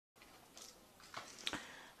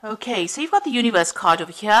Okay, so you've got the universe card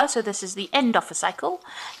over here. So this is the end of a cycle,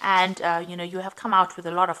 and you have come out with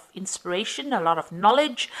a lot of inspiration, a lot of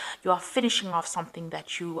knowledge. You are finishing off something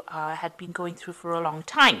that you had been going through for a long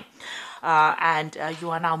time, and you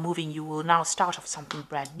are now moving. You will now start off something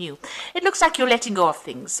brand new. It looks like you're letting go of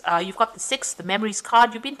things. You've got the 6, the memories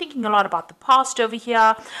card. You've been thinking a lot about the past over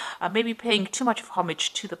here, maybe paying too much of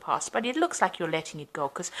homage to the past, but it looks like you're letting it go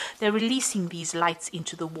because they're releasing these lights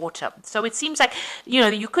into the water. So it seems like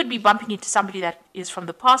you could be bumping into somebody that is from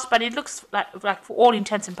the past, but it looks like for all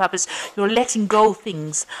intents and purposes, you're letting go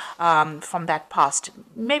things from that past.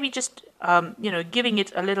 Maybe just giving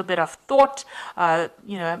it a little bit of thought.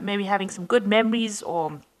 Maybe having some good memories,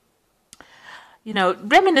 or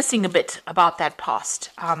reminiscing a bit about that past.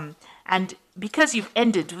 And because you've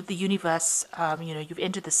ended with the universe, you've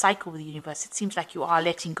ended the cycle with the universe, it seems like you are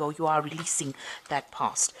letting go, you are releasing that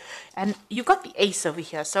past. And you've got the Ace over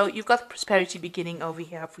here. So you've got the prosperity beginning over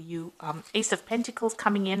here for you. Ace of Pentacles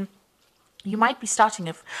coming in. You might be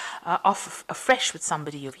starting off afresh with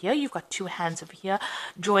somebody over here. You've got 2 hands over here,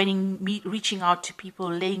 reaching out to people,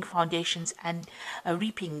 laying foundations, and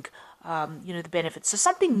reaping the benefits. So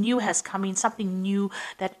something new has come in, something new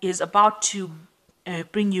that is about to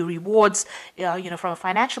bring you rewards, from a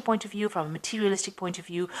financial point of view, from a materialistic point of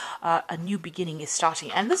view. A new beginning is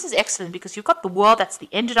starting, and this is excellent because you've got the World. That's the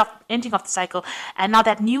ending of the cycle, and now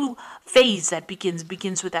that new phase that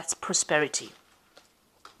begins with that prosperity.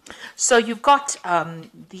 So you've got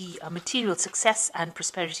the material success and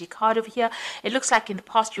prosperity card over here. It looks like in the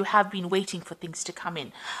past you have been waiting for things to come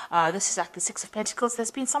in. This is like the 6 of Pentacles.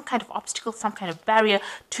 There's been some kind of obstacle, some kind of barrier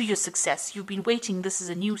to your success. You've been waiting. This is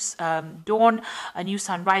a new dawn, a new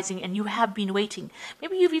sun rising, and you have been waiting.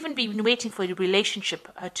 Maybe you've even been waiting for your relationship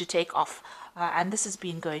to take off. And this has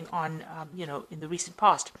been going on, in the recent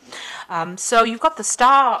past. So you've got the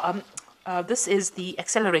Star. This is the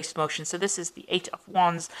accelerated motion. So this is the 8 of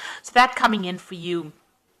Wands. So that coming in for you,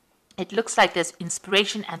 it looks like there's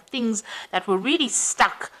inspiration and things that were really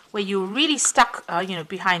stuck, where you're really stuck,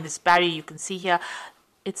 behind this barrier. You can see here,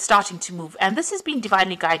 it's starting to move. And this has been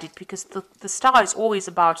divinely guided because the star is always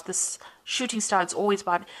about, this shooting star is always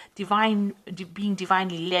about being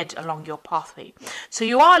divinely led along your pathway. So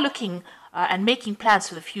you are looking and making plans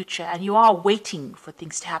for the future, and you are waiting for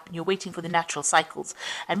things to happen. You're waiting for the natural cycles,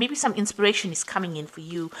 and maybe some inspiration is coming in for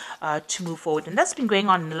you to move forward. And that's been going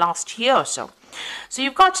on in the last year or so. So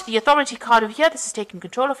you've got the Authority card over here. This is taking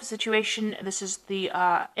control of a situation. This is the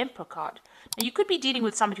Emperor card. Now, you could be dealing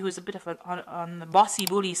with somebody who is a bit of on the bossy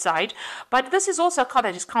bully side, but this is also a card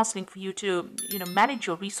that is counseling for you to manage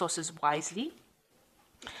your resources wisely.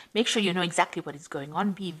 Make sure you know exactly what is going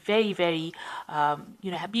on. Be very, very,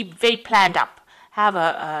 be very planned up. Have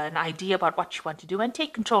an idea about what you want to do and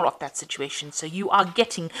take control of that situation. So you are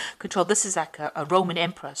getting control. This is like a Roman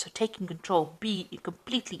emperor. So taking control, be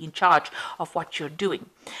completely in charge of what you're doing.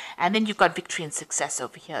 And then you've got victory and success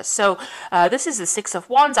over here. So this is the 6 of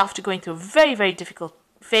Wands. After going through a very, very difficult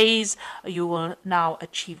phase, you will now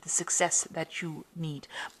achieve the success that you need.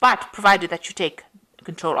 But provided that you take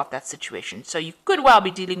control of that situation. So you could well be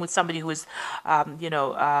dealing with somebody who is,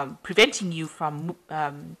 preventing you from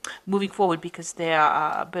moving forward because they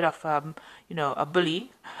are a bit of, a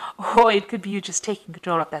bully, or it could be you just taking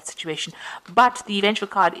control of that situation. But the eventual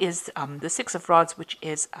card is the 6 of Rods, which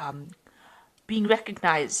is being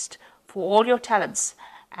recognized for all your talents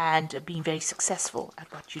and being very successful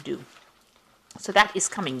at what you do. So that is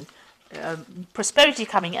coming, prosperity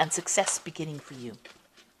coming and success beginning for you.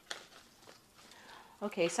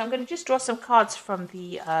 Okay, so I'm going to just draw some cards from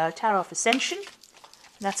the Tarot of Ascension.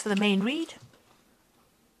 That's for the main read.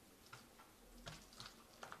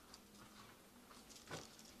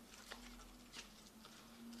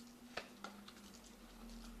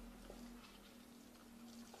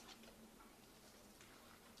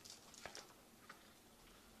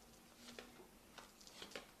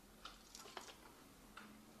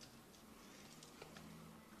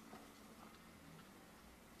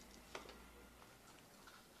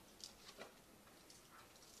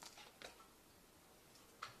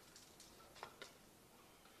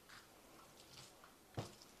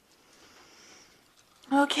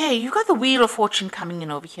 Okay, you've got the Wheel of Fortune coming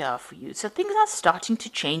in over here for you. So things are starting to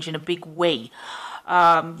change in a big way.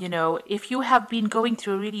 If you have been going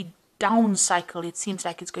through a really down cycle, it seems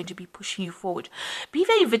like it's going to be pushing you forward. Be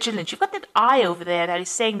very vigilant. You've got that eye over there that is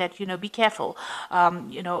saying that, be careful.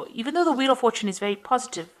 Even though the Wheel of Fortune is very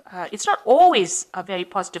positive, it's not always a very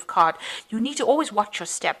positive card. You need to always watch your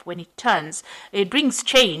step when it turns. It brings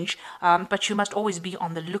change, but you must always be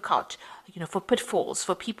on the lookout, for pitfalls,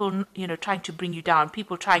 for people, trying to bring you down,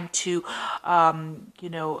 people trying to,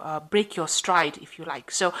 break your stride, if you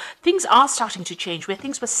like. So things are starting to change. Where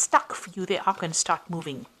things were stuck for you, they are going to start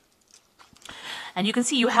moving. And you can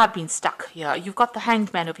see you have been stuck here. You've got the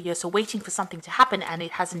Hanged Man over here, so waiting for something to happen, and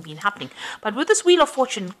it hasn't been happening. But with this Wheel of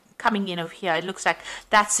Fortune coming in over here, it looks like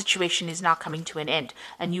that situation is now coming to an end,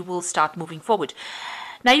 and you will start moving forward.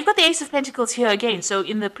 Now, you've got the Ace of Pentacles here again. So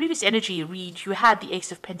in the previous energy read, you had the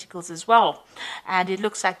Ace of Pentacles as well. And it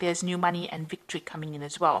looks like there's new money and victory coming in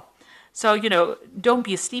as well. So, don't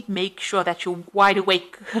be asleep. Make sure that you're wide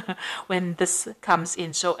awake when this comes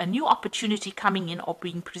in. So a new opportunity coming in or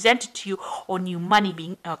being presented to you, or new money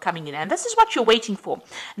being coming in. And this is what you're waiting for.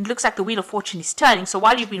 And it looks like the Wheel of Fortune is turning. So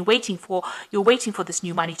while you've been waiting you're waiting for this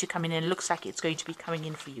new money to come in, and it looks like it's going to be coming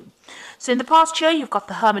in for you. So in the past year, you've got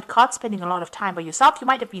the Hermit card, spending a lot of time by yourself. You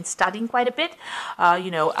might have been studying quite a bit,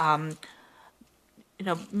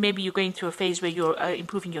 maybe you're going through a phase where you're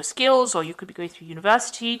improving your skills, or you could be going through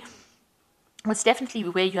university. It's definitely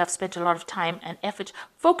where you have spent a lot of time and effort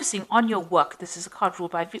focusing on your work. This is a card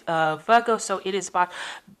ruled by Virgo, so it is about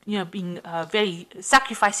being very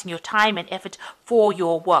sacrificing your time and effort for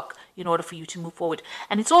your work in order for you to move forward.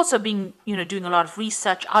 And it's also being doing a lot of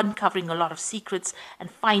research, uncovering a lot of secrets,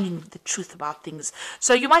 and finding the truth about things.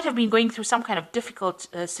 So you might have been going through some kind of difficult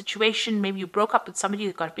situation. Maybe you broke up with somebody,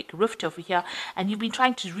 that got a big rift over here, and you've been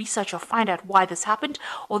trying to research or find out why this happened.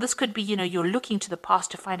 Or this could be you're looking to the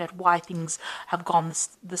past to find out why things have gone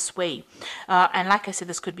this way. And like I said,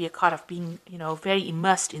 this could be a card of being very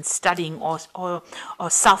immersed in studying or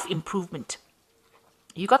self-improvement.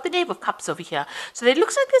 You got the Knave of Cups over here. So it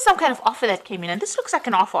looks like there's some kind of offer that came in, and this looks like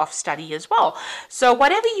an offer of study as well. So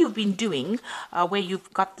whatever you've been doing, where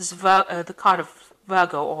you've got this the card of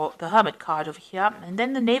Virgo, or the Hermit card over here, and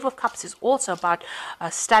then the Knave of Cups is also about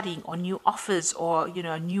studying, or new offers, or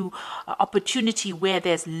a new opportunity where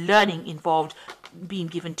there's learning involved being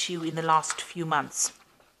given to you in the last few months.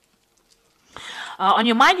 On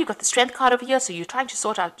your mind, you've got the Strength card over here, so you're trying to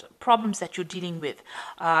sort out problems that you're dealing with.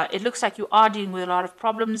 It looks like you are dealing with a lot of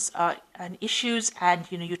problems and issues, and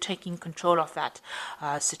you're taking control of that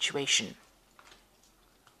situation.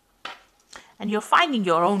 And you're finding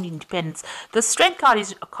your own independence. The Strength card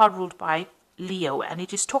is a card ruled by Leo, and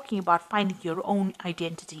it is talking about finding your own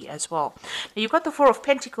identity as well. Now, you've got the Four of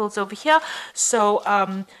Pentacles over here, so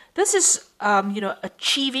this is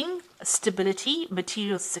achieving stability,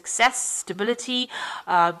 material success, stability,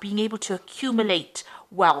 being able to accumulate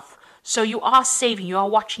wealth. So you are saving, you are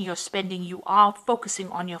watching your spending, you are focusing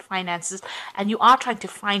on your finances, and you are trying to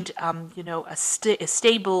find, a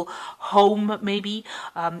stable home, maybe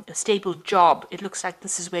a stable job. It looks like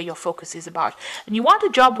this is where your focus is about. And you want a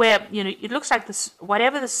job where, it looks like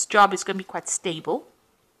whatever this job is going to be quite stable.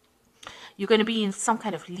 You're going to be in some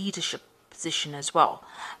kind of leadership position as well.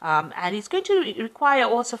 And it's going to require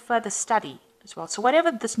also further study as well. So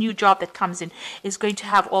whatever this new job that comes in is going to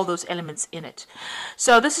have all those elements in it.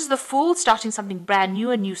 So this is the Fool, starting something brand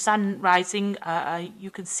new, a new sun rising.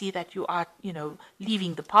 You can see that you are,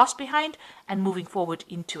 leaving the past behind and moving forward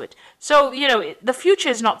into it. So, the future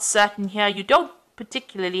is not certain here. You don't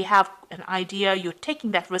particularly have an idea. You're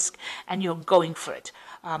taking that risk and you're going for it.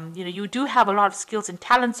 You do have a lot of skills and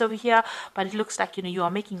talents over here, but it looks like, you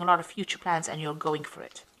are making a lot of future plans and you're going for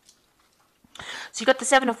it. So you got the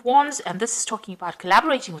Seven of Wands, and this is talking about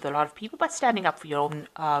collaborating with a lot of people, but standing up for your own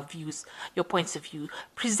views, your points of view,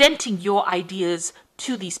 presenting your ideas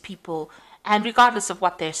to these people, and regardless of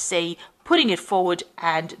what they say, putting it forward,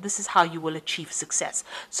 and this is how you will achieve success.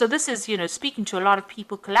 So this is, speaking to a lot of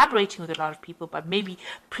people, collaborating with a lot of people, but maybe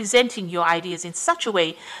presenting your ideas in such a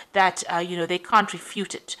way that, they can't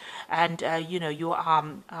refute it. And, you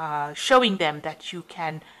are showing them that you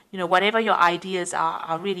can, whatever your ideas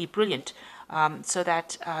are really brilliant. So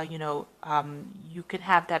that, you can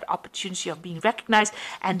have that opportunity of being recognized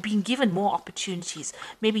and being given more opportunities.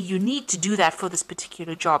 Maybe you need to do that for this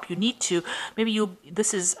particular job. You need to,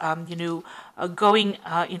 this is, going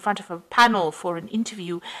in front of a panel for an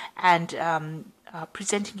interview and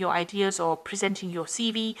presenting your ideas or presenting your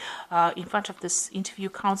CV in front of this interview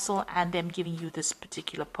council, and them giving you this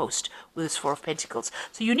particular post with this Four of Pentacles.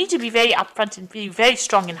 So you need to be very upfront and be very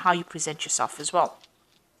strong in how you present yourself as well.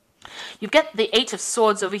 You've got the Eight of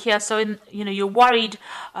Swords over here, so you're worried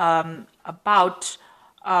about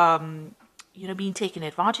being taken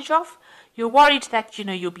advantage of. You're worried that,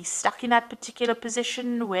 you'll be stuck in that particular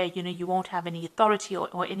position where, you won't have any authority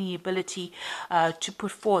or any ability to put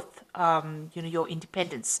forth, your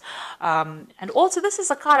independence. And also this is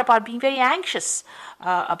a card about being very anxious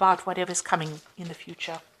about whatever's coming in the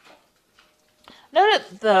future. No,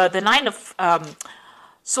 the Nine of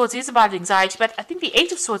Swords is about anxiety, but I think the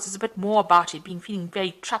Eight of Swords is a bit more about it, feeling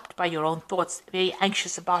very trapped by your own thoughts, very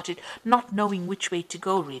anxious about it, not knowing which way to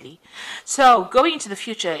go, really. So, going into the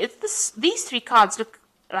future, these three cards look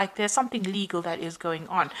like there's something legal that is going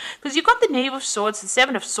on. Because you've got the Knave of Swords, the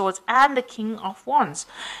Seven of Swords, and the King of Wands.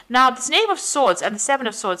 Now, this Knave of Swords and the Seven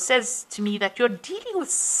of Swords says to me that you're dealing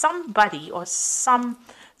with somebody or someone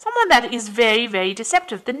that is very, very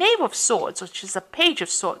deceptive. The Knave of Swords, which is a Page of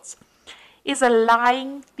Swords, is a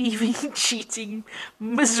lying, thieving, cheating,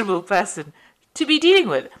 miserable person to be dealing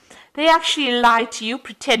with. They actually lie to you,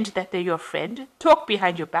 pretend that they're your friend, talk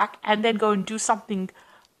behind your back, and then go and do something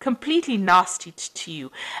completely nasty to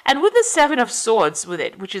you. And with the Seven of Swords with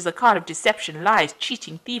it, which is a card of deception, lies,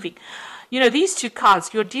 cheating, thieving, these two cards,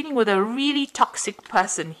 you're dealing with a really toxic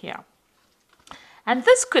person here. And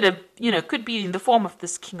this could be in the form of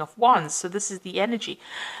this King of Wands. So this is the energy.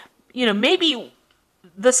 Maybe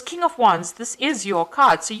this King of Wands, this is your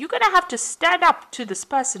card. So you're going to have to stand up to this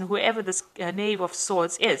person, whoever this Knave of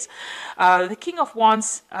Swords is. The King of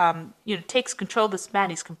Wands, takes control. This man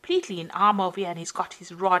is completely in armor over here, and he's got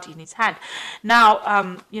his rod in his hand.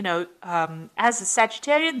 Now, as a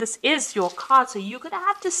Sagittarian, this is your card. So you're going to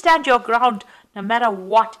have to stand your ground no matter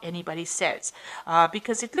what anybody says.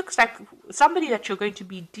 Because it looks like somebody that you're going to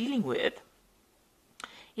be dealing with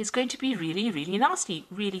is going to be really, really nasty,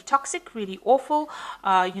 really toxic, really awful.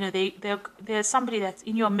 There's somebody that's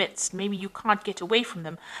in your midst. Maybe you can't get away from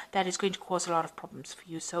them. That is going to cause a lot of problems for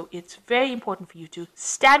you. So it's very important for you to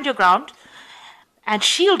stand your ground and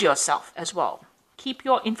shield yourself as well. Keep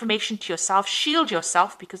your information to yourself. Shield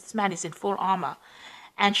yourself, because this man is in full armor,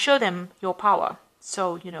 and show them your power.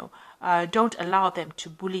 So, don't allow them to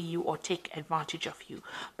bully you or take advantage of you.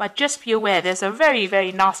 But just be aware, there's a very,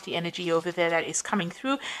 very nasty energy over there that is coming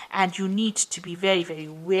through, and you need to be very, very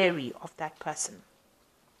wary of that person.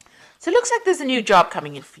 So it looks like there's a new job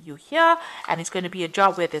coming in for you here, and it's going to be a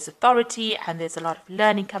job where there's authority and there's a lot of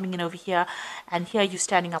learning coming in over here. And here you're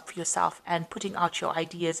standing up for yourself and putting out your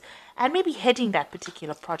ideas and maybe heading that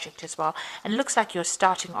particular project as well. And it looks like you're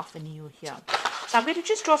starting off anew here. So I'm going to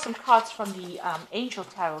just draw some cards from the Angel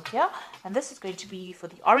Tarot here, and this is going to be for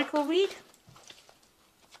the Oracle read.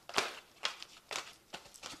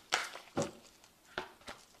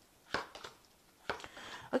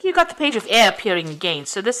 Okay, you got the Page of Air appearing again.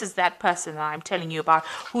 So this is that person that I'm telling you about,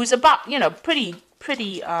 who's about, pretty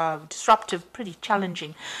disruptive, pretty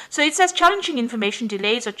challenging. So it says challenging information,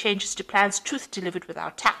 delays or changes to plans, truth delivered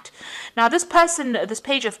without tact. Now this person, this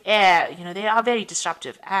Page of Air, they are very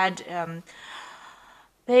disruptive, and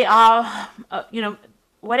they are,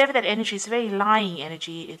 whatever that energy is, very lying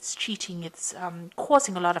energy. It's cheating. It's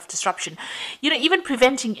causing a lot of disruption. Even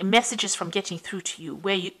preventing messages from getting through to you,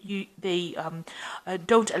 where they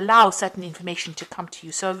don't allow certain information to come to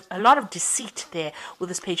you. So a lot of deceit there with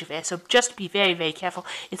this Page of Air. So just be very, very careful.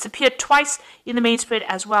 It's appeared twice in the main spread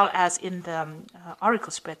as well as in the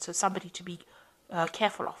Oracle spread. So somebody to be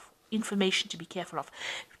careful of. Information to be careful of.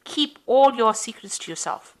 Keep all your secrets to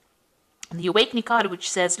yourself. And the Awakening card, which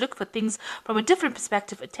says, look for things from a different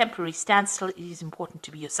perspective, a temporary standstill. It is important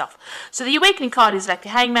to be yourself. So the Awakening card is like the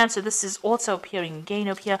Hangman. So this is also appearing again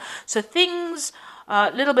over here. So things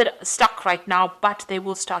a little bit stuck right now, but they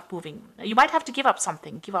will start moving. You might have to give up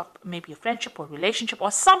something. Give up maybe a friendship or relationship or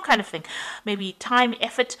some kind of thing. Maybe time,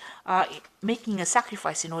 effort, making a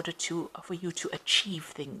sacrifice in order for you to achieve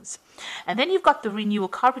things. And then you've got the Renewal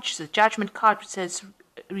card, which is a Judgment card, which says,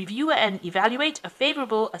 review and evaluate a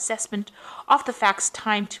favorable assessment of the facts,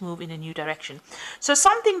 time to move in a new direction. So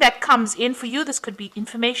something that comes in for you, this could be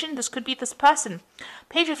information, this could be this person.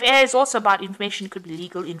 Page of Air is also about information, it could be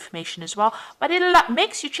legal information as well, but it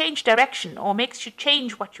makes you change direction or makes you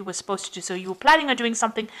change what you were supposed to do. So you were planning on doing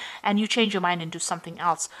something and you change your mind and do something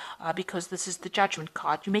else because this is the Judgment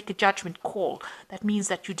card. You make a judgment call. That means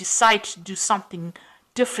that you decide to do something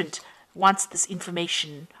different once this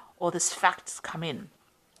information or this facts come in.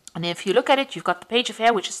 And if you look at it, you've got the Page of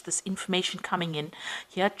Air, which is this information coming in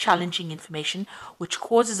here, challenging information, which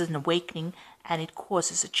causes an awakening and it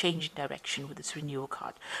causes a change in direction with this Renewal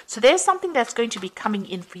card. So there's something that's going to be coming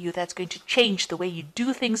in for you that's going to change the way you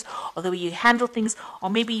do things or the way you handle things, or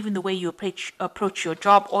maybe even the way you approach your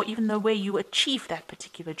job, or even the way you achieve that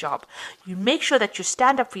particular job. You make sure that you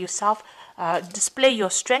stand up for yourself, display your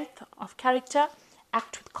strength of character,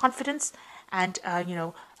 act with confidence, and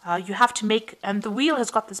You have to make, and the wheel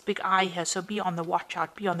has got this big eye here, so be on the watch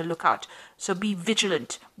out, be on the lookout. So be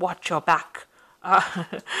vigilant, watch your back.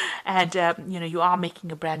 And, you are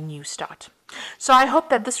making a brand new start. So I hope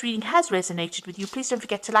that this reading has resonated with you. Please don't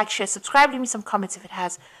forget to like, share, subscribe, leave me some comments if it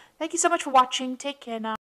has. Thank you so much for watching. Take care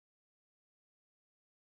now.